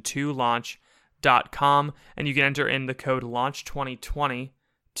 mission2launch.com, and you can enter in the code LAUNCH2020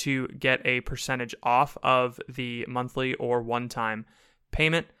 to get a percentage off of the monthly or one-time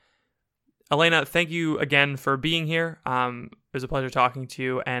payment. Elena, thank you again for being here. It was a pleasure talking to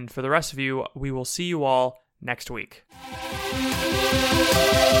you. And for the rest of you, we will see you all next week.